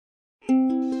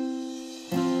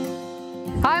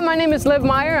Hi, my name is Liv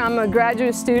Meyer. I'm a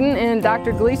graduate student in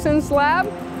Dr. Gleason's lab.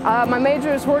 My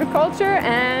major is horticulture,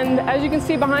 and as you can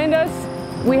see behind us,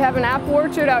 we have an apple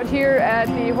orchard out here at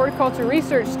the Horticulture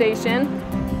Research Station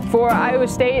for Iowa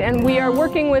State, and we are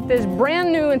working with this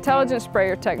brand new intelligent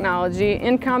sprayer technology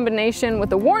in combination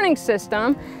with a warning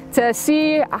system to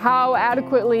see how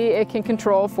adequately it can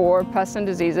control for pests and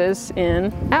diseases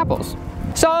in apples.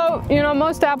 So,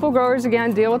 most apple growers,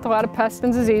 again, deal with a lot of pests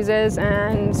and diseases,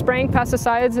 and spraying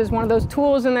pesticides is one of those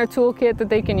tools in their toolkit that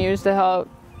they can use to help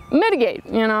mitigate,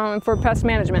 for pest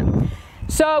management.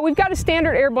 So we've got a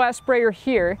standard Airblast sprayer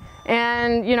here,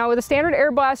 and with a standard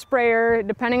Airblast sprayer,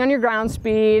 depending on your ground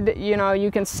speed,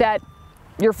 you can set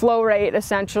your flow rate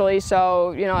essentially.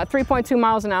 So, at 3.2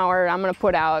 miles an hour, I'm going to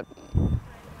put out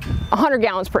 100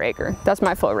 gallons per acre. That's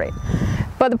my flow rate.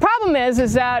 But the problem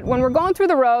is that when we're going through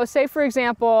the row, say for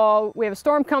example, we have a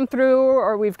storm come through,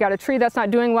 or we've got a tree that's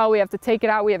not doing well, we have to take it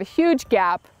out, we have a huge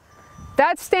gap,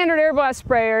 that standard Airblast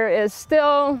sprayer is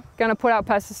still going to put out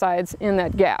pesticides in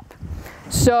that gap.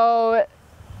 So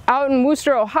out in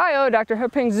Wooster, Ohio, Dr.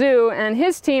 Heping Zhu and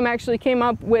his team actually came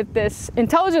up with this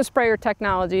intelligent sprayer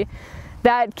technology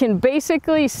that can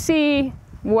basically see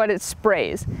what it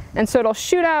sprays. And so it'll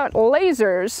shoot out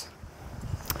lasers,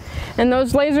 and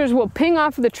those lasers will ping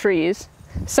off of the trees,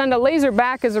 send a laser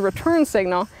back as a return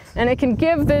signal, and it can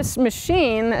give this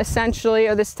machine, essentially,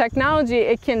 or this technology,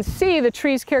 it can see the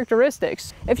tree's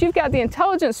characteristics. If you've got the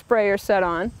intelligent sprayer set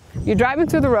on, you're driving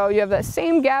through the row, you have that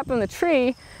same gap in the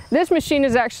tree, this machine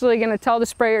is actually going to tell the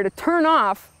sprayer to turn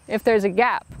off if there's a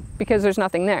gap, because there's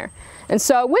nothing there. And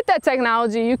so with that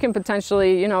technology, you can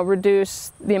potentially,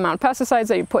 reduce the amount of pesticides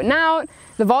that you're putting out,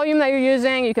 the volume that you're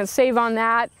using, you can save on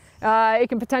that. It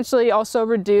can potentially also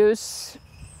reduce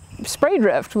spray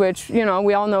drift, which we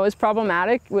all know is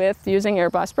problematic with using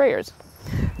Airblast sprayers.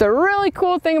 The really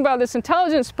cool thing about this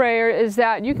intelligent sprayer is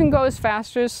that you can go as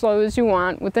fast or as slow as you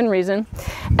want within reason,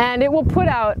 and it will put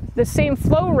out the same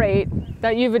flow rate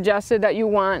that you've adjusted that you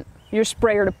want your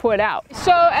sprayer to put out.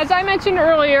 So as I mentioned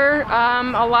earlier,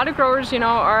 a lot of growers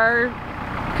are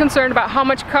concerned about how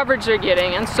much coverage they're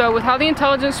getting, and so with how the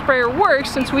intelligent sprayer works,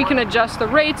 since we can adjust the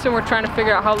rates and we're trying to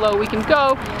figure out how low we can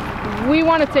go, we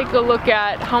want to take a look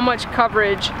at how much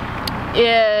coverage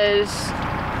is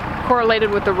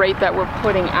correlated with the rate that we're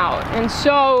putting out. And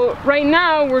so right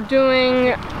now we're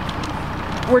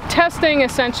testing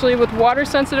essentially with water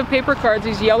sensitive paper cards,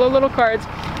 these yellow little cards,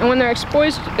 and when they're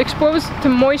exposed to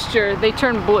moisture, they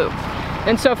turn blue.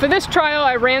 And so for this trial,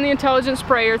 I ran the intelligent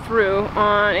sprayer through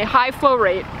on a high flow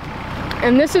rate,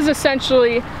 and this is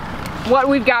essentially what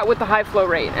we've got with the high flow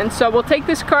rate. And so we'll take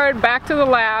this card back to the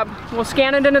lab, we'll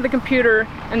scan it into the computer,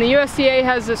 and the USDA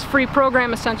has this free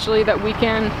program essentially that we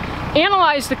can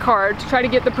analyze the card to try to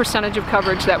get the percentage of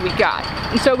coverage that we got.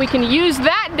 And so we can use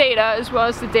that data as well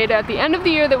as the data at the end of the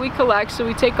year that we collect. So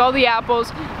we take all the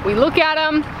apples, we look at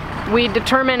them, we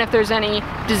determine if there's any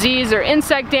disease or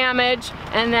insect damage,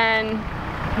 and then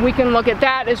we can look at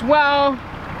that as well,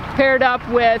 paired up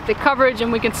with the coverage,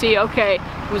 and we can see, okay,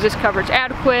 was this coverage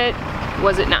adequate,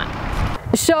 was it not?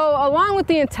 So along with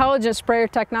the intelligent sprayer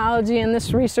technology in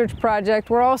this research project,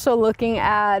 we're also looking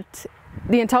at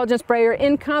the intelligent sprayer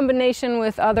in combination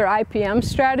with other IPM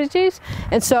strategies.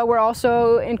 And so we're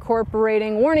also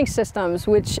incorporating warning systems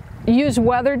which use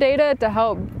weather data to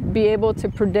help be able to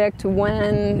predict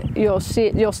when you'll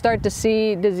start to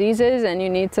see diseases and you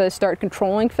need to start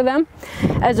controlling for them,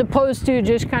 as opposed to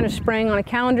just kind of spraying on a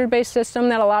calendar-based system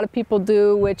that a lot of people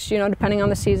do, which depending on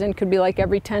the season could be like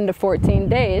every 10 to 14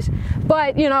 days.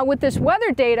 But with this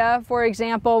weather data, for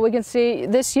example, we can see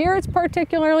this year it's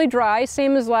particularly dry,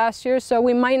 same as last year, so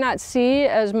we might not see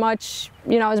as much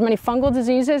as many fungal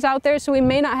diseases out there, so we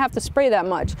may not have to spray that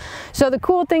much. So the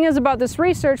cool thing is about this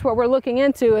research, what we're looking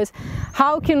into is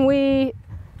how can we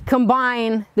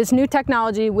combine this new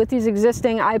technology with these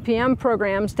existing IPM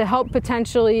programs to help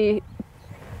potentially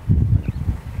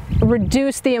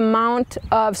reduce the amount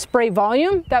of spray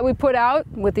volume that we put out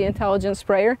with the intelligent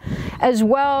sprayer, as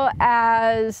well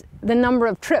as the number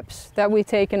of trips that we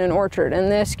take in an orchard.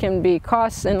 And this can be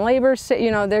costs and labor,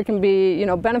 there can be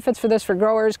benefits for this for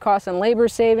growers, cost and labor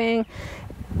saving,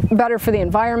 better for the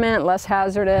environment, less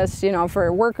hazardous,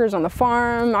 for workers on the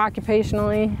farm,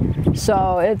 occupationally.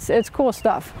 So it's cool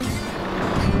stuff.